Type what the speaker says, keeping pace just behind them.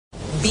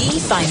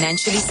Be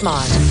financially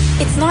smart.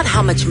 It's not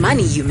how much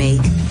money you make,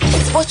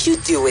 it's what you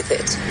do with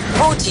it.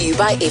 Brought to you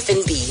by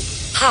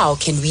FNB. How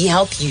can we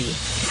help you?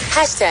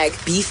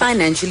 Hashtag Be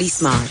Financially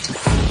Smart.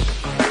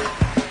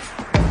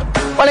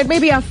 Well, it may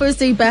be our first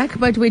day back,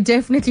 but we're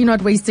definitely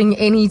not wasting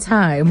any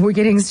time. We're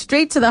getting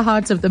straight to the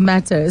heart of the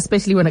matter,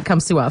 especially when it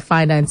comes to our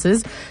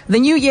finances. The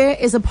new year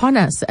is upon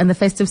us and the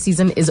festive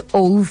season is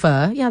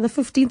over. Yeah, the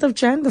 15th of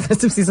Jan, the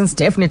festive season's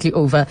definitely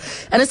over.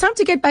 And it's time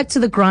to get back to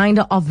the grind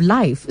of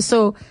life.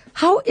 So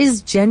how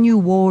is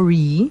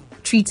January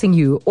treating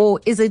you? Or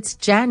is it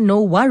Jan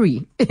no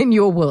worry in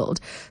your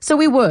world? So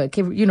we work,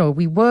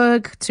 we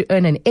work to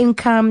earn an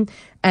income,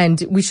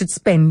 and we should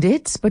spend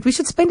it, but we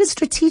should spend it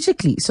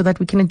strategically so that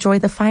we can enjoy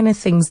the finer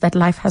things that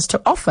life has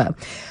to offer.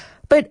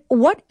 But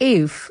what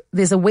if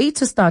there's a way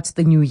to start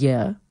the new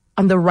year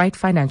on the right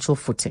financial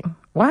footing?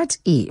 What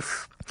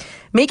if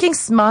making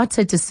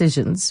smarter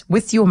decisions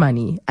with your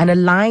money and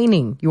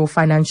aligning your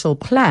financial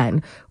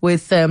plan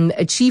with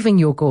achieving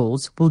your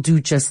goals will do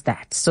just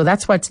that? So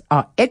that's what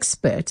our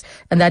expert,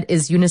 and that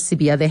is Eunice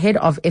Sibiya, the head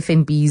of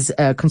FNB's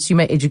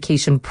Consumer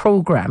Education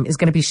Program, is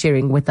going to be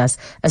sharing with us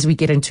as we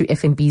get into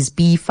FNB's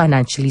Be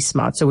Financially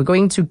Smart. So we're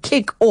going to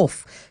kick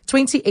off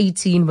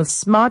 2018 with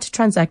smart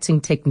transacting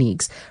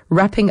techniques,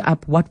 wrapping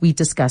up what we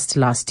discussed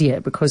last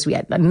year because we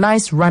had a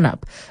nice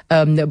run-up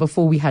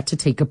before we had to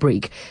take a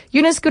break.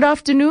 Eunice, good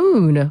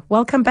afternoon.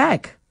 Welcome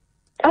back.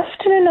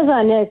 Afternoon,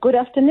 Azania. Good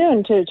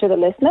afternoon to the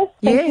listeners.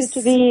 Thank you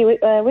to be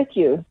with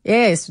you.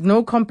 Yes,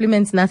 no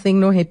compliments, nothing,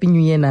 no Happy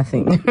New Year,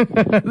 nothing.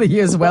 The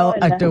year's well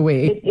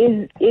underway.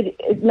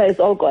 It's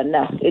all gone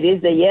now. It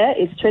is the year.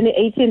 It's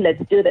 2018.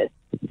 Let's do this.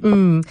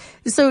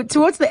 So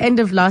towards the end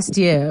of last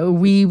year,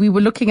 we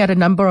were looking at a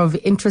number of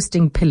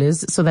interesting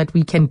pillars so that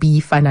we can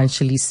be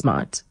financially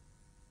smart.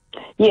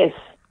 Yes.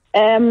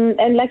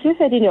 And like you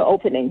said in your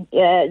opening,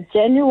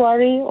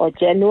 January or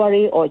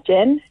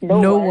Jan,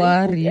 no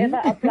worry.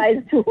 Whatever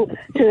applies to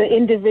the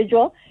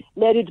individual,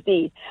 let it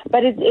be.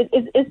 But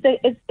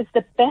it's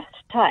the best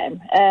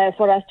time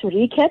for us to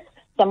recap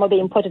some of the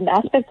important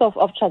aspects of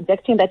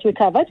transacting that we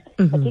covered,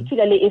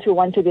 particularly if we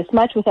want to be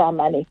smart with our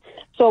money.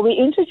 So we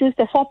introduced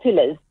the 4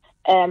 pillars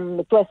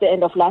towards the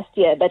end of last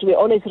year that we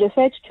always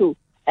referred to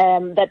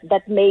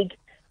that make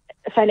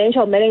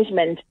financial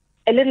management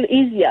a little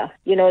easier,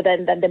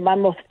 than the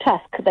mammoth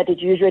task that it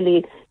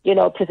usually,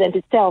 presents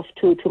itself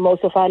to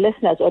most of our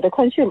listeners or the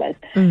consumers.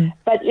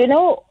 But,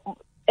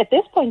 at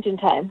this point in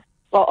time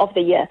of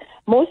the year,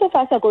 most of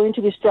us are going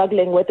to be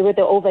struggling with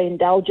the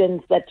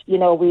overindulgence that,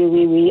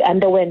 we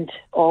underwent,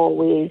 or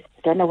we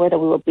don't know whether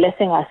we were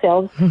blessing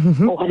ourselves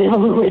or whatever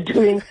we were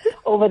doing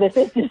over the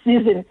festive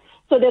season.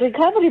 So the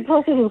recovery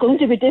process is going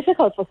to be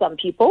difficult for some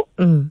people,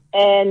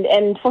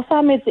 and for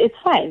some it's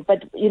fine.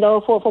 But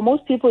for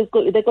most people,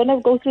 they're going to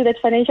go through that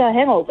financial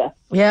hangover.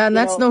 Yeah, and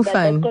that's no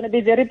fun. It's going to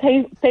be very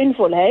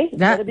painful, hey? It's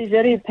going to be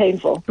very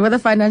painful. Whether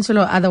financial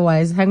or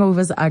otherwise,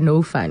 hangovers are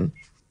no fun.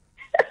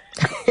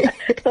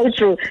 So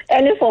true.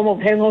 Any form of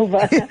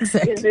hangover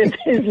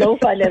is no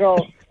fun at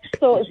all.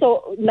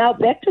 So now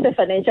back to the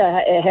financial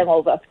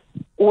hangover.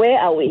 Where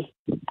are we?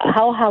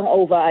 How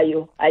hungover are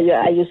you?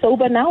 Are you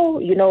sober now?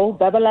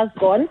 Babala's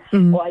gone,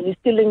 or are you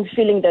still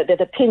feeling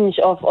the pinch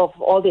of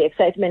all the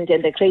excitement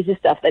and the crazy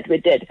stuff that we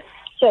did?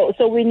 So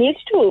we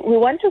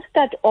want to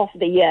start off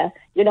the year,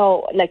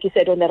 like you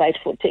said, on the right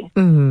footing.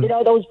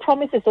 Those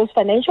promises, those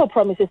financial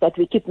promises that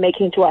we keep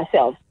making to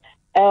ourselves,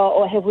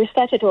 or have we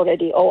started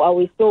already, or are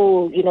we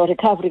still,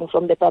 recovering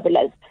from the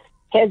babalas?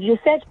 Have you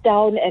sat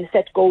down and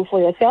set goals for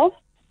yourself?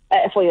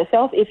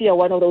 If you're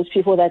one of those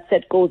people that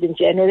set goals in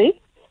January,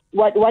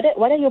 what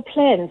are your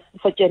plans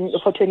for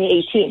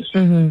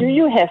 2018? Do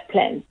you have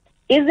plans?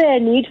 Is there a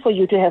need for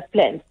you to have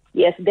plans?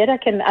 Yes, that I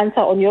can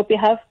answer on your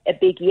behalf, a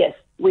big yes.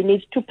 We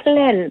need to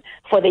plan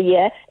for the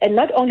year, and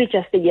not only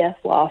just the year,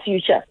 for our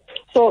future.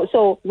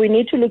 So we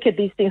need to look at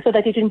these things so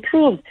that it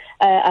improves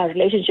our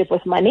relationship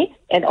with money,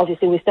 and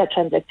obviously we start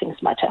transacting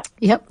smarter.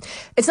 Yep.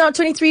 It's now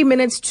 23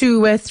 minutes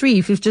to 3.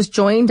 If you've just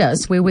joined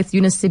us, we're with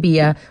Eunice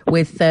Sibiya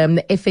with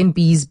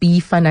FNB's Be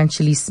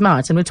Financially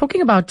Smart, and we're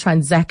talking about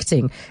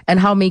transacting and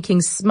how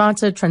making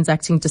smarter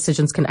transacting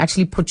decisions can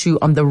actually put you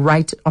on the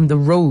right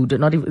road,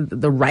 not even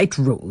the right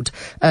road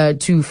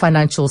to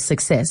financial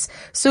success.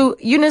 So,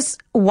 Eunice,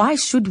 why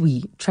should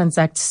we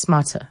transact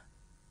smarter?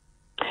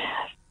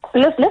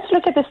 Let's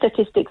look at the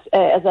statistics,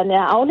 Azania.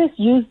 I always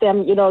use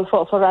them,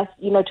 for us,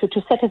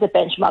 to set as a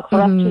benchmark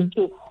for us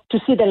to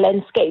see the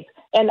landscape.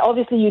 And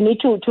obviously, you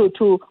need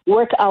to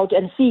work out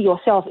and see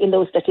yourself in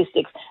those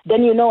statistics.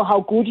 Then you know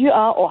how good you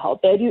are, or how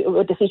bad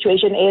the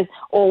situation is,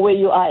 or where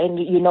you are, and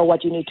you know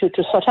what you need to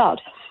sort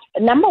out.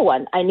 Number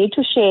one, I need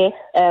to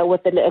share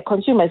with the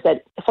consumers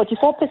that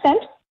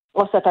 44%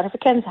 of South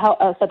African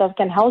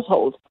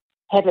households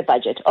have a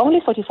budget. Only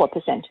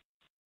 44%.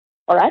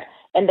 All right?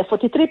 And the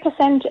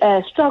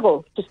 43%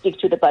 struggle to stick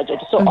to the budget.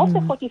 So of the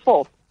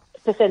 44%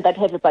 that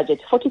have a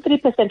budget,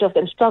 43% of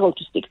them struggle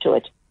to stick to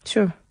it.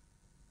 Sure.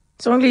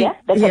 So only... Yeah,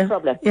 that's a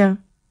problem. Yeah.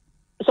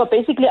 So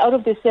basically out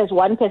of this, there's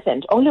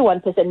 1%, only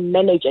 1%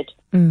 manage it,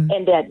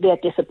 and they're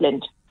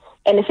disciplined.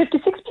 And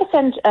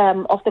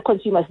 56% of the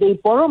consumers, they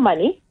borrow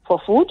money for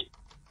food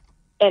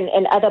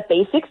and other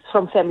basics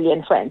from family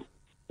and friends.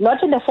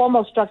 Not in the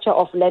formal structure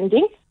of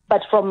lending,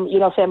 but from,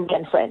 family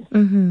and friends.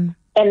 Mm-hmm.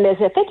 And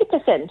there's a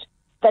 30%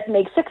 that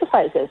make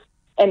sacrifices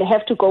and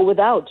have to go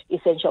without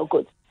essential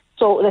goods.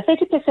 So the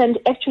 30%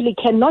 actually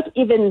cannot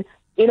even,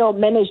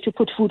 manage to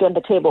put food on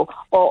the table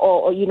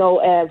or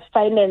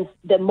finance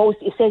the most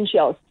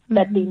essentials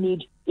that they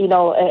need,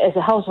 as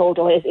a household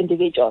or as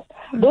individuals.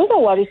 Mm-hmm. Those are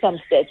worrisome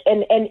stats.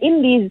 And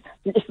in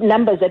these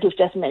numbers that we've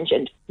just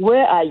mentioned,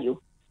 where are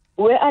you?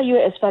 Where are you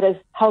as far as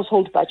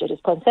household budget is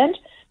concerned?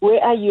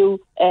 Where are you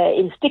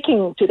in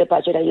sticking to the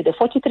budget? Are you the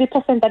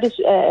 43% that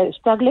is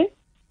struggling?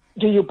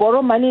 Do you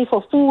borrow money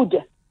for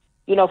food,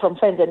 from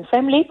friends and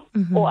family?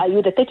 Mm-hmm. Or are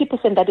you the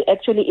 30% that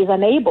actually is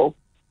unable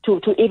to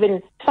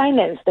even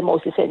finance the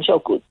most essential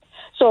goods?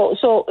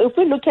 So if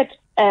we look at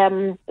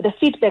the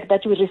feedback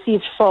that we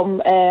received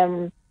from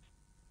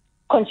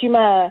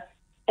listener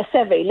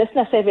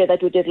survey that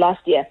we did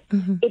last year,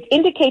 mm-hmm. it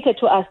indicated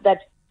to us that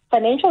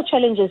financial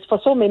challenges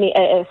for many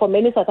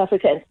South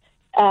Africans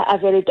are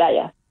very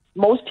dire.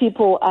 Most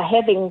people are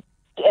having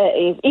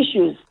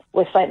issues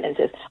with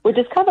finances. We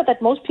discovered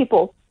that most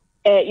people,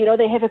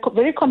 they have a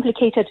very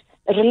complicated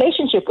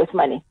relationship with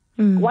money.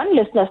 Mm. One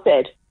listener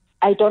said,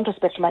 I don't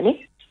respect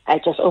money. I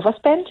just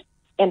overspend,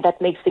 and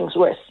that makes things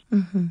worse.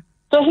 Mm-hmm.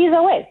 So he's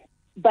aware,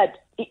 but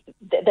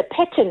the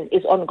pattern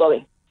is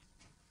ongoing.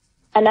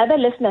 Another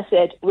listener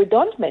said, we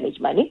don't manage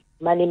money.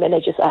 Money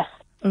manages us.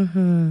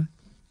 Mm-hmm.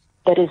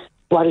 That is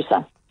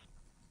worrisome.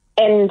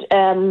 And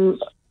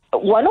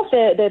one of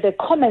the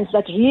comments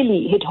that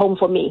really hit home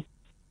for me,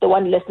 the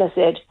one listener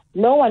said,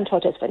 no one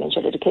taught us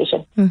financial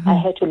education. Mm-hmm. I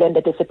had to learn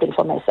the discipline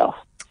for myself.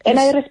 And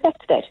I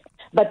respect that.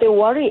 But the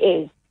worry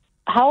is,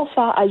 how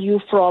far are you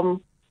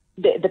from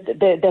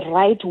the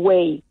right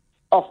way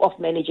of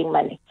managing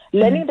money?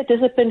 Learning the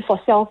discipline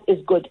for self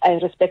is good. I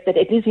respect that.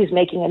 At least he's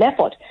making an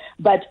effort.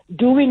 But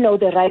do we know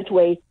the right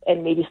way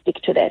and maybe stick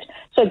to that?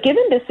 So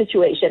given this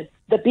situation,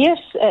 the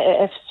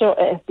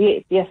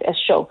BFS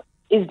show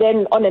is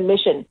then on a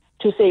mission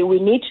to say we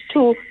need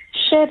to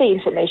share the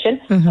information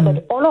mm-hmm. so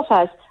that all of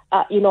us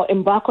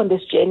embark on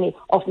this journey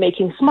of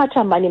making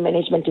smarter money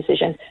management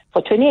decisions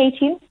for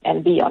 2018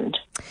 and beyond.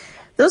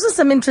 Those are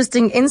some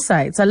interesting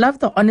insights. I love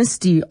the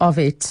honesty of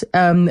it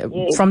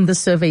from the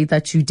survey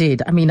that you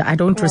did. I mean, I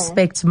don't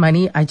respect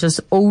money. I just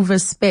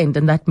overspend,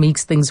 and that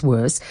makes things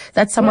worse.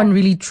 That's someone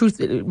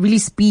really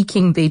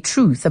speaking their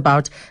truth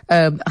about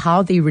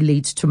how they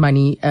relate to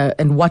money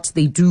and what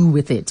they do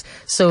with it.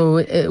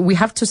 So we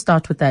have to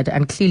start with that,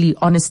 and clearly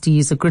honesty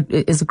is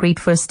a great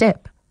first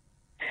step.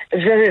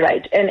 Very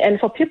right. And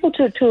for people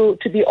to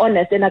be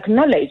honest and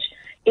acknowledge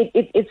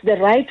it's the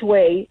right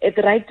way, it's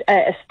the right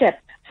step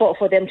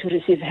for them to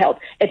receive help.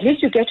 At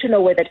least you get to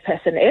know where that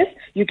person is,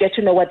 you get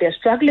to know what they're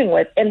struggling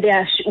with, and they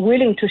are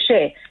willing to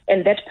share.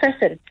 And that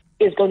person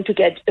is going to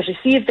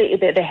receive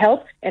the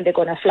help, and they're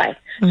going to fly.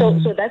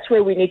 Mm-hmm. So that's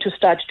where we need to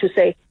start to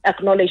say,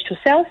 acknowledge to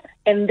self,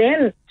 and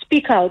then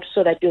speak out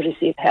so that you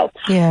receive help.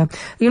 Yeah.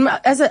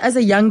 As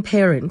a young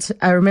parent,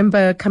 I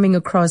remember coming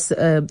across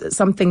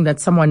something that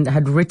someone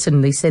had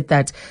written. They said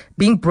that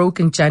being broke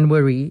in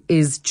January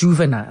is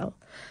juvenile.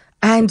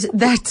 And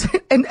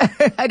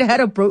I'd had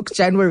a broke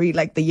January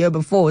like the year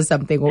before or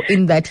something, or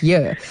in that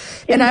year.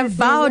 And I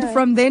vowed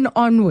from then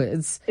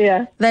onwards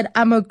that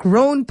I'm a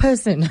grown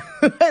person.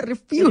 I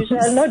refuse. You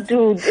shall not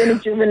do any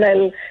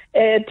juvenile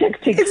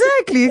tactics.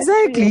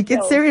 Exactly.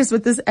 Get serious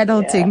with this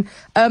adulting.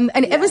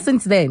 Ever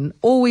since then,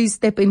 always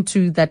step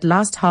into that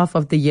last half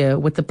of the year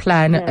with a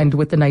plan and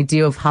with an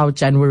idea of how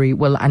January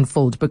will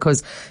unfold,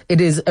 because it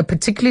is a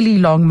particularly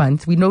long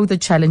month. We know the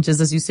challenges.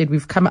 As you said,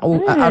 we've come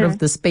out of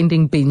the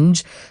spending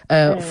binge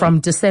from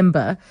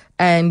December,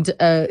 and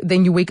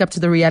then you wake up to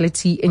the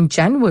reality in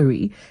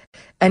January,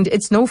 and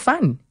it's no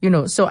fun,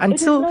 So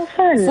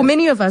for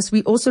many of us,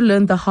 we also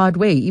learned the hard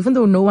way. Even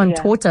though no one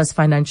taught us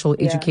financial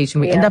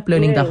education, we end up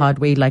learning the hard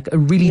way, like a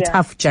really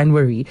tough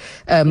January,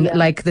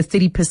 like the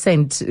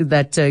 30%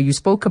 that you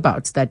spoke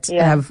about that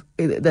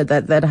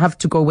have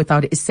to go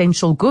without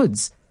essential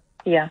goods.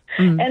 Yeah.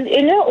 And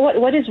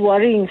what is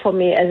worrying for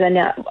me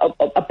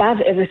above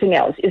everything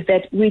else is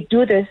that we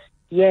do this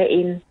year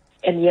in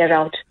and year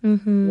out.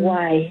 Mm-hmm.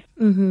 Why?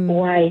 Mm-hmm.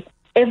 Why?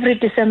 Every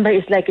December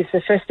is like it's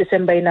the first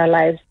December in our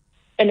lives.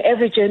 And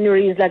every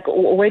January is like,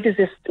 where does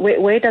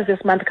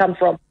this month come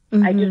from?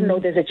 Mm-hmm. I didn't know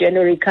there's a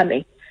January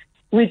coming.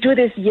 We do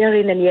this year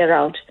in and year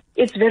out.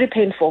 It's very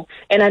painful.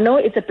 And I know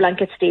it's a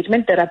blanket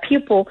statement. There are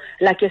people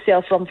like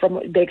yourself from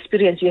the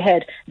experience you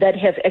had that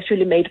have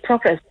actually made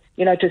progress,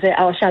 to say,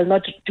 I shall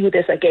not do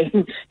this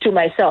again to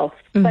myself.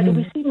 Mm-hmm. But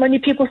we see many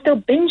people still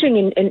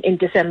binging in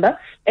December.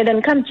 And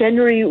then come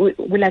January,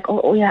 we're like,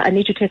 I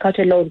need to take out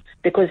a loan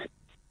because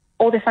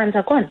all the funds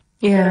are gone.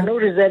 Yeah. There are no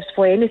reserves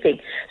for anything.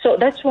 So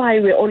that's why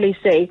we always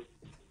say,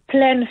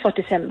 plan for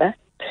December,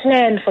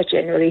 plan for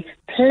January,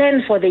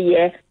 plan for the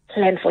year,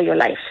 plan for your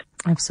life.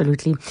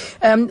 Absolutely.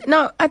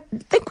 Now, I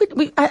think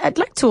I'd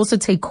like to also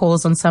take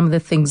calls on some of the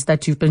things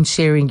that you've been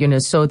sharing,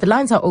 Eunice. So the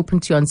lines are open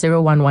to you on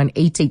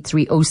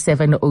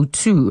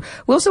 011-883-0702.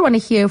 We also want to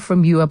hear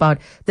from you about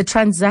the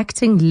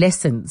transacting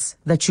lessons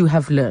that you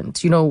have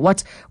learned. You know,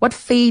 what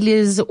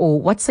failures or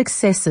what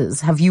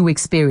successes have you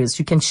experienced?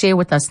 You can share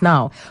with us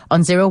now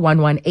on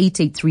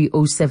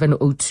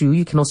 011-883-0702.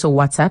 You can also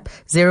WhatsApp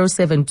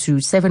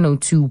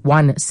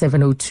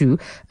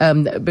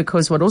 072-702-1702.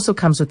 Because what also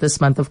comes with this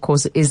month, of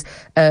course, is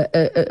a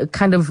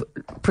kind of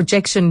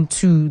projection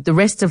to the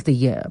rest of the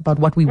year about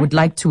what we would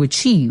like to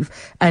achieve.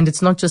 And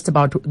it's not just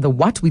about the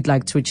what we'd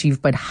like to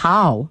achieve, but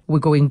how we're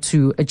going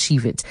to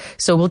achieve it.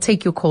 So we'll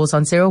take your calls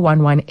on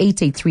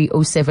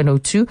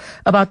 011-883-0702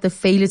 about the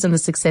failures and the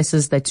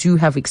successes that you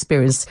have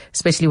experienced,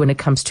 especially when it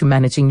comes to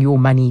managing your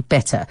money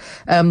better.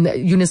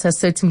 Eunice has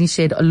certainly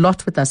shared a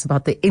lot with us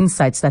about the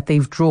insights that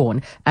they've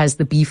drawn as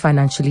the Be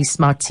Financially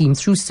Smart team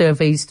through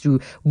surveys, through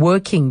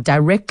working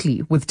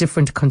directly with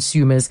different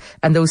consumers.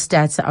 And those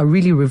stats are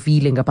really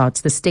revealing about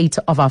the state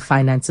of our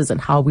finances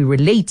and how we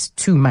relate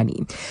to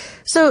money.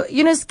 So,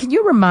 Eunice, can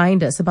you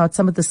remind us about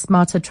some of the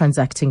smarter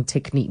transacting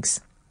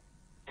techniques?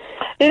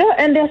 You know,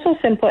 and they're so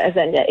simple,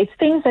 Azania. It's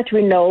things that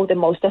we know the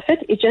most of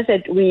it. It's just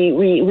that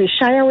we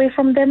shy away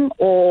from them,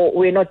 or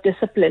we're not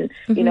disciplined,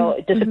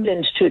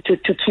 disciplined to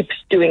keep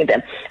doing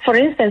them. For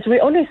instance, we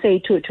always say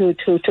to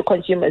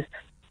consumers,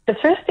 the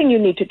first thing you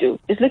need to do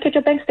is look at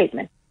your bank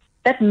statement.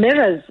 That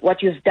mirrors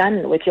what you've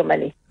done with your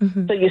money.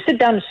 So you sit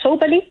down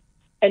soberly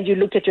and you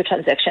look at your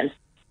transactions.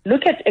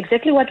 Look at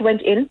exactly what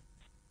went in,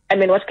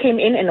 what came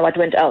in and what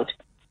went out.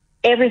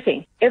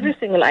 Everything, every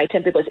single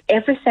item, because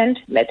every cent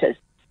matters.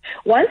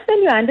 Once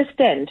then you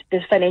understand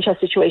this financial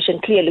situation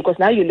clearly, because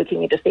now you're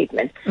looking at the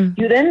statement,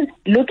 you then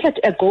look at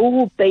a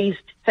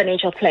goal-based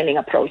financial planning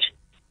approach.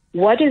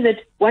 What is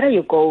it? What are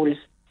your goals?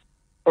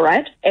 All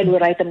right? And we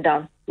write them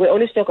down. We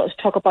always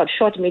talk about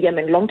short, medium,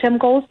 and long-term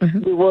goals.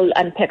 We will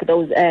unpack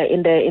those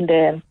in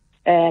the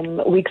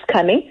weeks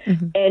coming.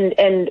 And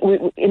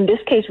in this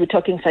case, we're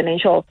talking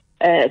financial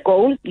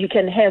goals. You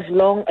can have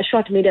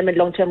short, medium, and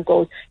long-term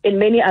goals in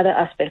many other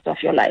aspects of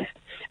your life.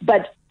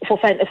 But for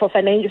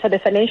the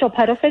financial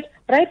part of it,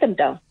 write them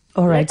down.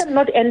 All right. Let them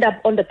not end up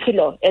on the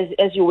pillow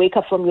as you wake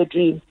up from your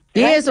dream.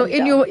 Yes, or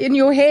in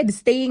your head,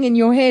 staying in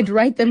your head.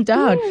 Write them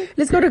down.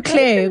 Let's go to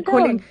Claire,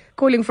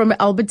 calling from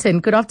Alberton.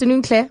 Good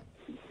afternoon, Claire.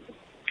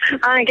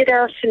 Hi, good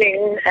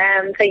afternoon.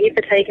 Thank you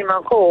for taking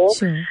my call.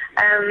 Sure.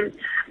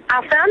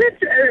 I found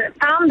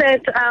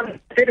that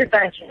did it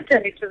and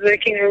it was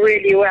working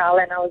really well,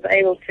 and I was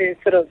able to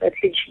sort of at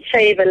least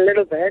save a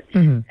little bit.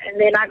 And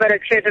then I got a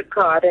credit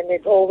card, and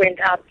it all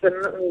went out the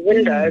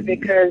window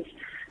because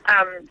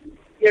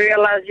you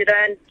realize you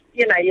don't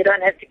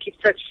have to keep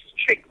such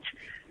strict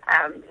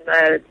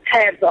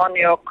tabs on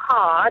your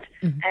card,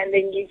 and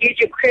then you use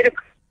your credit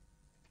card.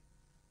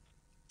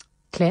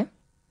 Claire?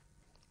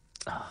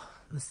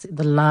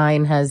 The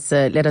line has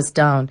let us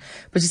down.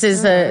 But she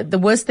says the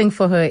worst thing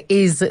for her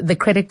is the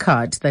credit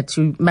card, that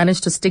you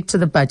manage to stick to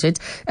the budget.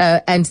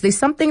 And there's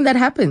something that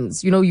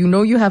happens.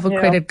 You have a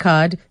credit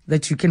card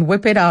that you can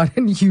whip it out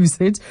and use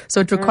it.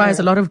 So it requires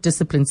a lot of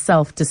discipline,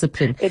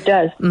 self-discipline. It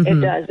does.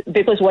 It does.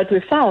 Because what we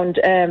found,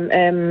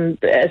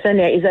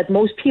 Sanya, is that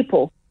most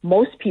people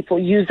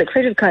use the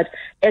credit card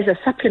as a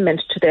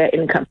supplement to their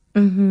income.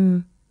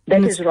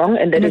 That is wrong.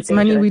 And it's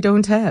money we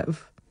don't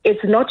have.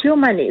 It's not your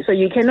money, so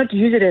you cannot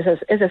use it as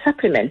a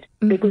supplement,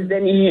 because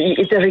then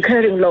it's a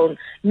recurring loan,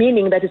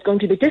 meaning that it's going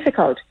to be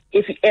difficult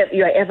if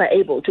you are ever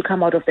able to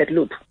come out of that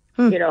loop.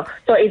 So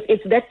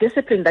it's that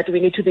discipline that we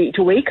need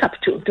to wake up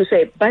to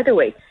say, by the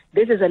way,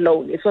 this is a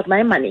loan. It's not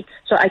my money,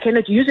 so I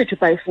cannot use it to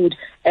buy food.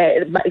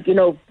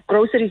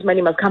 Groceries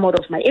money must come out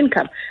of my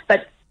income.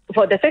 But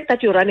for the fact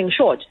that you're running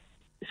short,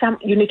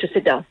 you need to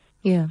sit down.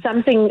 Yeah.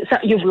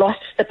 You've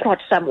lost the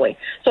plot somewhere.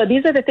 So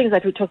these are the things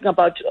that we're talking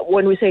about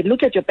when we say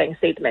look at your bank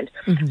statement.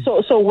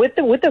 So with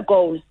the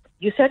goals,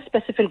 you set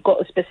specific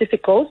goals,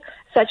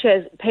 such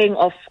as paying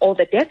off all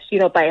the debts,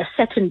 by a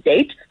certain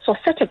date. So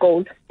set a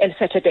goal and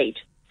set a date.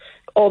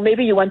 Or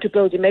maybe you want to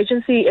build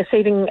emergency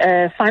saving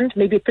fund,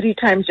 maybe 3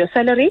 times your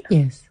salary.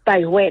 Yes.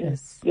 By when?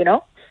 Yes.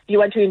 You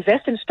want to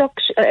invest in stock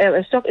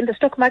in the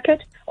stock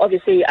market,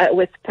 obviously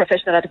with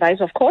professional advice,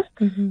 of course.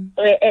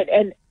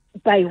 And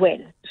by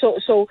when?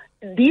 So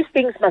these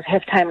things must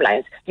have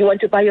timelines. You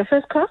want to buy your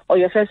first car or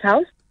your first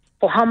house?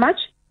 For how much?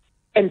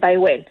 And by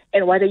when?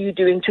 And what are you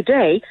doing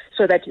today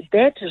so that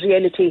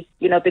reality,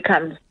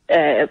 becomes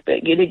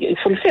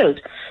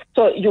fulfilled?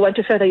 So you want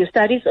to further your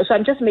studies? So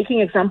I'm just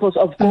making examples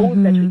of goals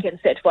that we can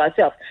set for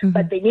ourselves.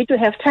 But they need to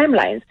have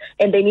timelines,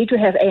 and they need to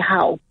have a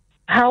how.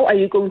 How are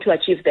you going to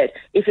achieve that?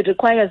 If it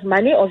requires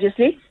money,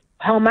 obviously,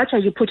 how much are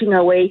you putting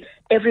away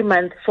every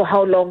month, for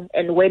how long,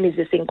 and when is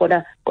this thing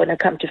gonna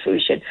come to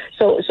fruition?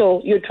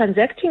 So you're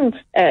transacting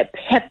a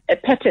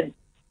pattern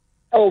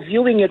or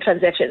viewing your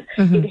transactions.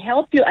 It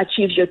helps you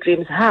achieve your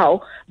dreams.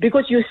 How?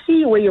 Because you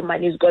see where your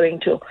money is going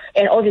to.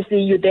 And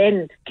obviously you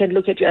then can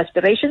look at your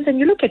aspirations and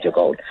you look at your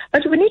goal.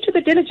 But we need to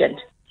be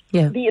diligent.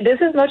 Yeah. This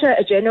is not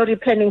a January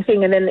planning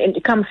thing and then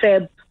come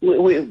Feb,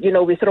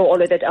 we throw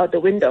all of that out the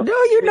window. No,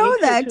 you know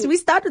that. We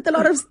start with a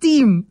lot of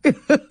steam.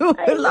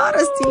 A lot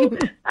of steam.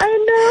 I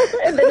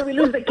know. And then we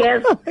lose the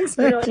gas,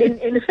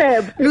 exactly. In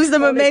Feb. Lose the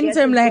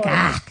momentum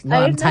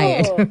I'm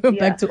tired.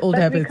 Back to old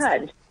habits. We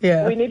can't.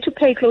 Yeah. We need to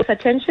pay close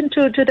attention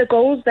to the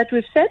goals that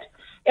we've set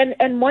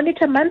and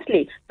monitor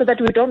monthly so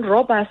that we don't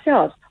rob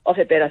ourselves of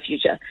a better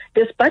future.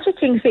 This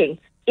budgeting thing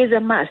is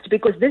a must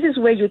because this is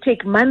where you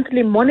take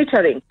monthly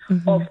monitoring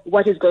of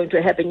what is going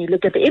to happen. You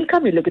look at the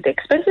income, you look at the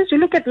expenses, you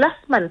look at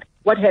last month,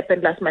 what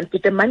happened last month.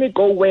 Did the money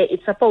go where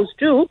it's supposed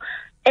to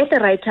at the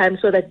right time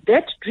so that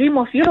dream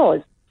of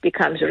yours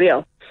becomes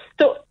real?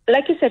 So,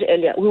 like you said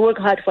earlier, we work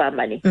hard for our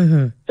money.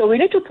 So we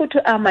need to put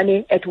our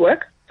money at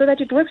work so that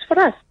it works for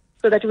us,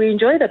 so that we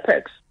enjoy the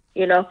perks.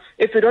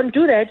 If we don't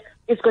do that,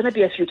 it's going to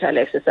be a futile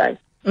exercise.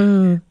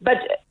 But,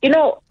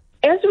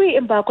 as we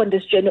embark on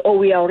this journey, or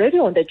we are already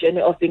on the journey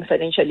of being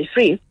financially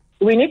free,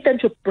 we need then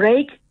to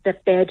break the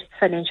bad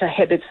financial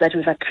habits that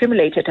we've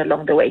accumulated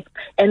along the way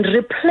and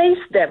replace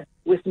them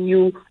with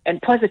new and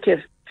positive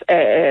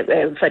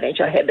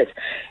financial habits.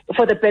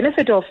 For the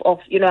benefit of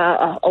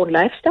our own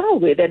lifestyle,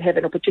 we then have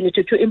an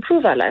opportunity to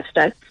improve our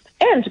lifestyle.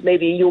 And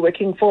maybe you're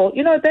working for,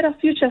 a better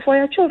future for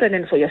your children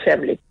and for your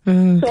family.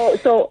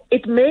 So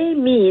it may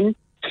mean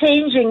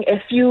changing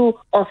a few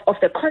of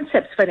the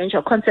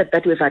financial concepts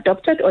that we've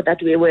adopted or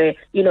that we were,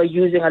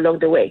 using along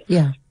the way.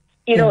 Yeah.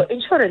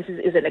 Insurance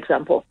is an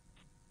example.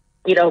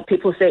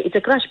 People say it's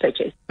a crash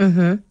purchase.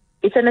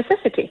 It's a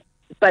necessity.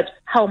 But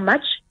how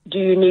much do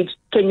you need?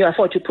 Can you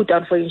afford to put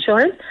down for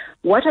insurance?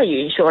 What are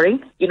you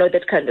insuring?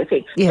 That kind of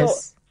thing.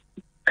 Yes.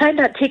 So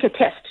kind of take a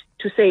test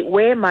to say,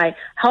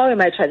 how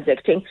am I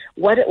transacting?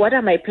 What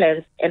are my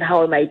plans and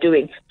how am I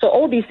doing? So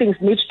all these things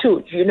need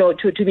to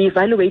be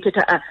evaluated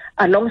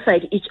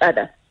alongside each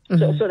other.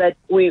 So that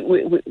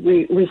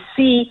we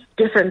see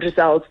different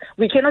results.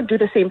 We cannot do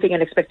the same thing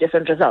and expect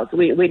different results.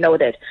 We know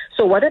that.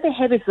 So what are the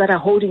habits that are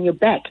holding you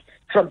back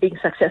from being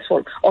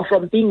successful or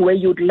from being where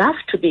you'd love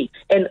to be?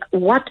 And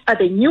what are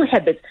the new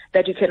habits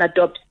that you can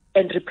adopt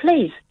and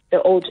replace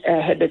the old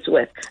habits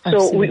with?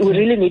 So we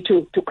really need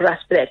to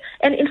grasp that.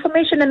 And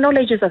information and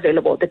knowledge is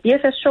available. The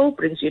BFS show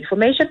brings you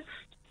information.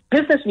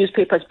 Business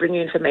newspapers bring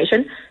you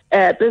information.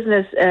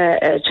 Business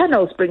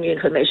channels bring you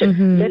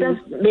information. Let us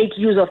make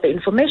use of the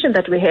information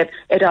that we have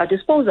at our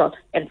disposal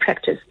and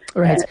practice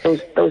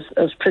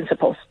those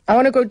principles. I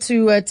want to go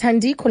to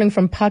Thandi calling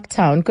from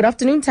Parktown. Good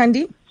afternoon,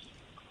 Thandi.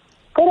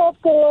 Good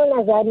afternoon,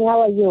 Azani.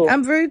 How are you?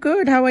 I'm very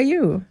good. How are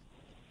you?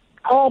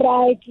 All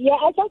right. Yeah,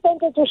 I just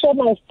wanted to share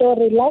my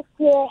story. Last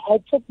year, I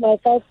took my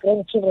 5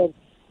 grandchildren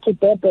to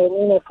Durban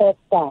in a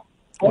 4-star.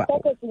 I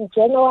started in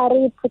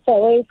January, put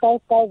away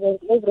 5,000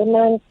 every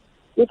month.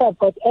 If I've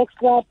got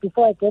extra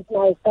before I get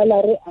my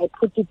salary, I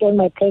put it on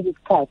my credit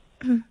card.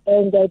 And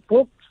I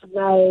booked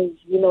my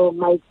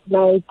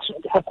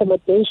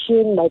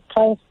accommodation, my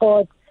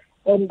transport,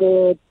 and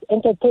the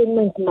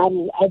entertainment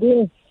money. I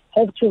didn't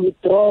have to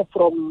withdraw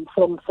from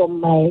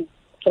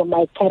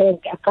my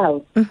current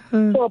account.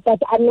 So, but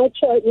I'm not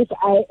sure if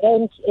I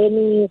earned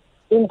any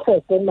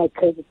interest on my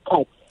credit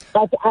card.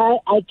 But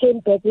I came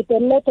back with a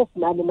lot of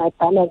money, my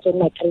balance on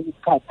my credit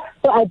card.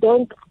 So I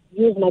don't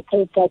use my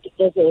credit card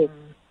as a,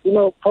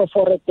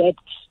 for a debt.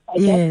 I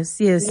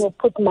just,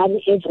 put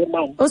money every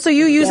month. Oh, so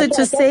you use it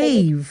to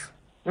save?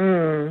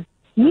 Yes,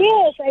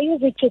 I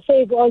use it to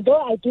save.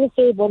 Although I do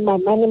save on my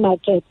money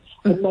market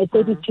in my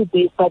 32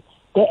 days, but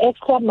the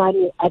extra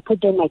money I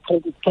put on my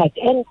credit card.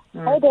 And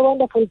I had a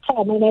wonderful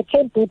time. And I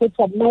came back with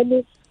some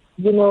money,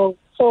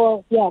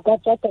 So,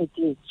 that's what I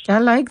did. I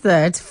like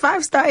that.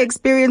 5-star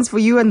experience for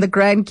you and the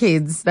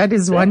grandkids. That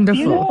is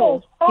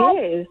wonderful.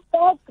 Yes,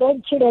 5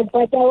 grandchildren,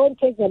 but I won't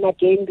take them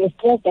again. The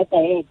stress that I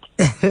had.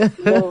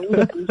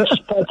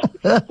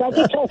 But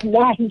it was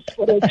nice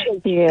for the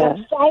children. Yeah.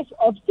 But 5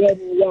 of them,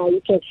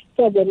 you can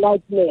say the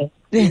nightmare.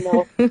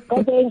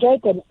 But they enjoy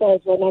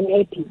themselves when I'm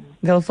happy.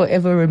 They'll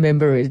forever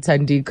remember it,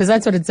 Thandi, because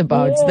that's what it's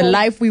about. Yes. The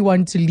life we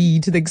want to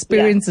lead, the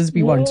experiences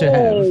we want to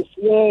have. Yes.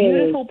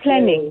 Beautiful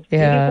planning.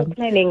 Yeah. Beautiful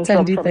planning.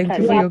 Thandi, thank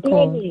you for your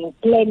call.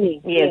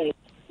 Planning. Yes.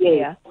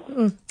 Yeah.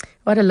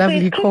 What a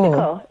lovely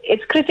call.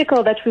 It's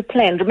critical that we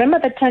plan. Remember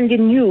that Thandi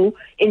knew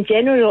in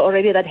January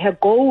already that her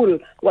goal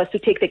was to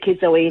take the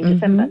kids away in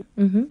December.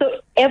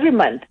 So every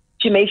month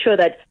she made sure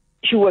that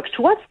she worked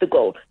towards the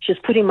goal. She's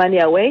putting money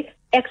away,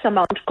 X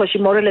amount, because she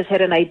more or less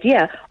had an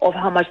idea of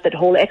how much that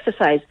whole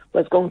exercise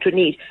was going to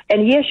need.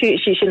 And here she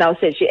now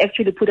said she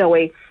actually put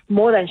away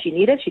more than she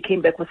needed. She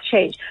came back with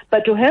change.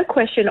 But to her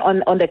question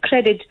on the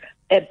credit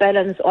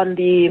balance on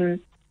the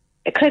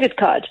credit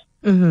card,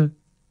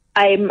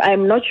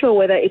 I'm not sure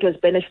whether it was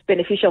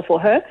beneficial for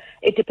her.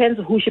 It depends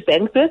who she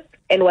banks with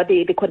and what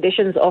the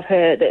conditions of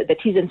the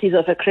T's and C's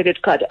of her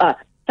credit card are.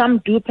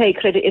 Some do pay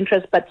credit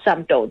interest, but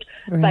some don't.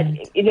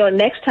 Right. But,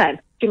 next time,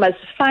 she must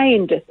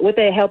find, with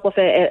the help of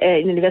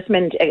an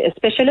investment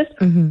specialist,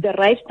 the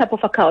right type of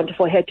account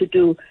for her to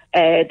do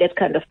that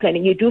kind of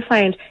planning. You do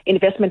find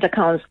investment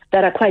accounts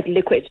that are quite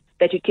liquid,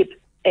 that you keep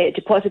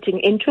depositing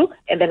into,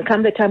 and then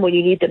come the time when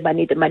you need the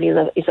money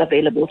is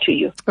available to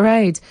you.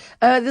 Right.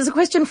 There's a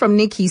question from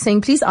Nikki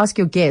saying, please ask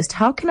your guest,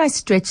 how can I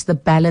stretch the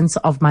balance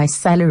of my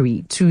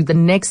salary to the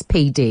next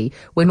payday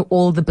when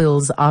all the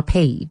bills are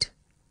paid?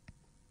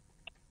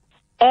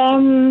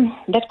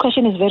 That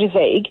question is very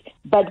vague,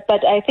 but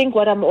I think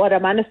what I'm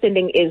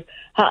understanding is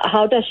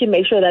how does she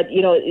make sure that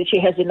she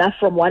has enough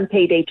from one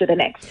payday to the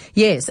next?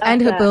 Yes,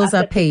 and her bills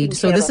are paid.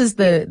 So this is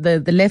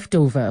the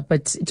leftover,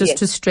 but just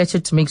to stretch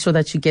it to make sure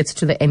that she gets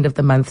to the end of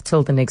the month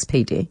till the next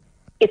payday.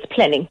 It's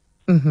planning.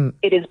 Mm-hmm.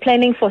 It is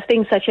planning for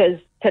things such as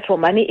petrol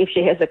money if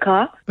she has a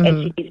car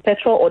and she needs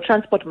petrol, or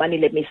transport money,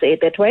 let me say it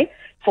that way,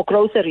 for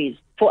groceries,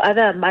 for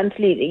other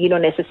monthly,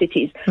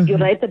 necessities. You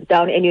write them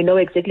down and you know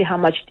exactly how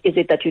much is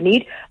it that you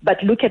need,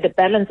 but look at the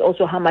balance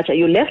also, how much are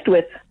you left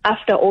with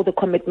after all the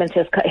commitments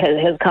has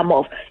come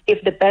off.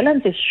 If the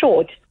balance is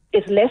short,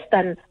 is less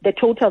than the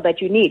total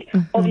that you need,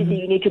 obviously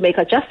you need to make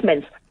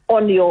adjustments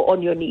on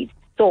your needs.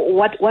 So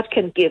what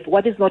can give?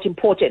 What is not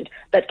important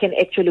that can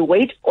actually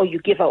wait, or you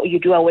give or you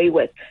do away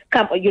with?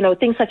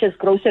 Things such as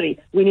grocery,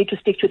 we need to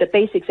stick to the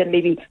basics and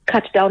maybe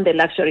cut down the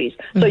luxuries.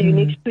 So you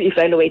need to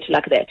evaluate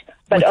like that.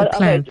 But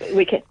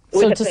we can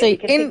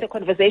take the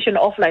conversation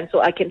offline, so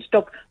I can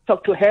talk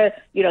to her,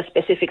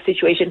 specific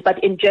situation.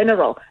 But in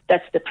general,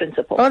 that's the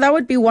principle. Oh, that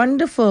would be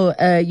wonderful.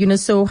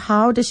 So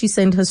how does she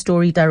send her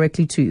story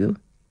directly to you?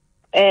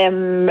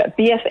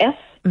 BFS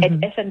at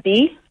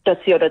fnb.co.za.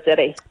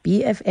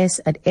 BFS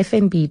at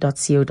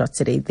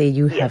fnb.co.za. There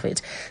you have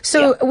it.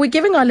 So we're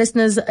giving our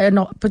listeners an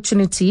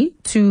opportunity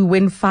to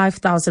win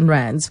 5,000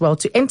 rands. Well,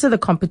 to enter the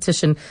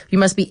competition, you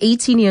must be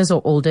 18 years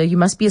or older. You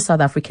must be a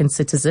South African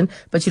citizen,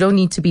 but you don't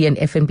need to be an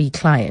FNB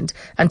client.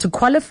 And to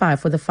qualify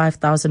for the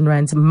 5,000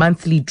 rands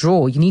monthly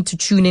draw, you need to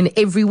tune in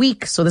every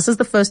week. So this is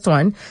the first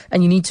one,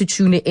 and you need to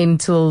tune in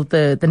till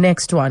the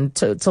next one,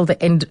 till the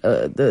end,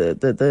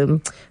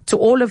 to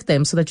all of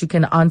them, so that you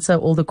can answer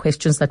all the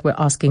questions that we're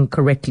asking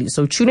correctly.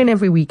 So tune in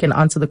every week and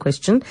answer the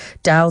question.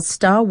 Dial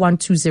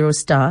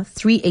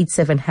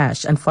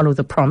 *120*387# and follow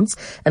the prompts.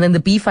 And then the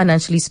Be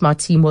Financially Smart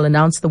team will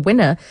announce the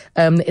winner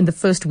in the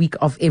first week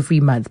of every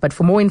month. But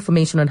for more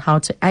information on how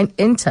to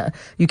enter,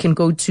 you can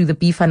go to the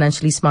Be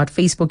Financially Smart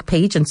Facebook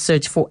page and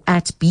search for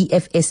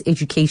 @BFS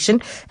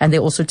Education. And there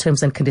are also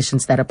terms and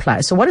conditions that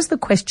apply. So what is the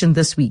question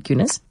this week,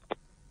 Eunice?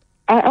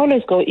 I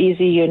always go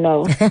easy,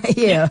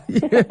 Yeah.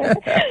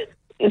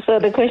 So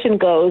the question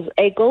goes,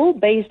 a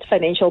goal-based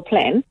financial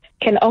plan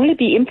can only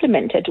be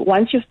implemented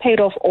once you've paid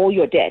off all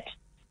your debt.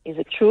 Is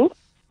it true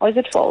or is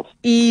it false?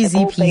 Easy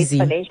a goal-based peasy.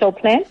 Financial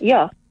plan,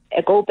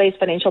 a goal-based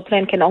financial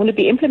plan can only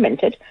be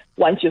implemented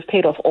once you've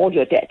paid off all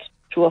your debt.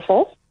 True or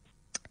false?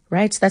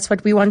 Right, that's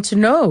what we want to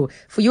know.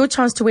 For your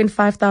chance to win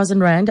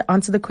 5,000 rand,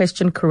 answer the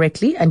question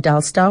correctly and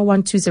dial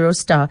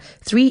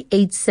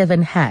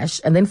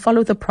 *120*387# and then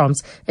follow the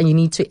prompts, and you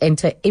need to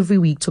enter every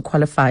week to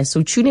qualify.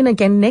 So tune in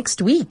again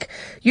next week.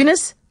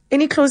 Eunice,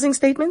 any closing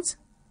statements?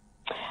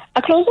 I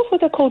close off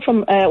with a quote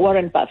from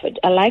Warren Buffett.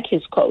 I like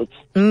his quotes.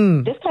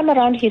 This time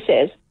around he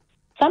says,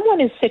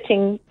 someone is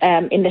sitting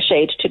in the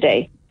shade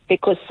today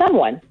because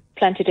someone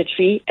planted a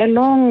tree a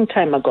long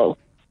time ago.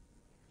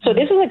 So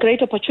this is a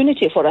great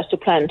opportunity for us to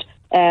plant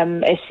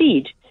a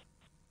seed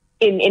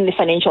in the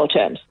financial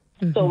terms.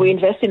 So we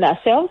invest in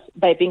ourselves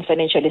by being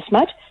financially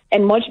smart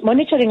and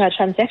monitoring our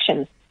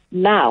transactions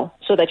now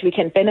so that we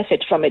can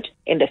benefit from it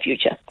in the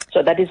future.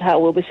 So that is how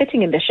we'll be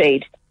sitting in the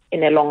shade in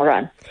the long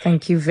run.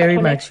 Thank you very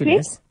much,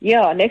 Eunice.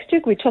 Next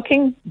week we're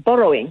talking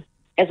borrowing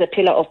as a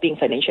pillar of being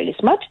financially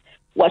smart,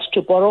 what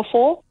to borrow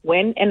for,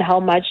 when and how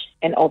much,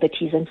 and all the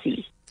T's and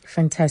C's.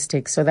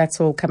 Fantastic. So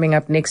that's all coming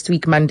up next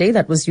week, Monday.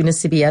 That was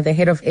Eunice Sibiya, the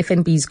head of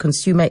FNB's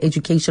Consumer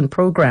Education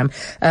Program.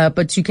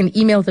 But you can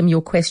email them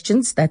your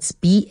questions. That's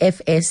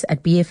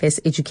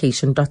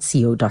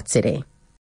bfs@bfseducation.co.za.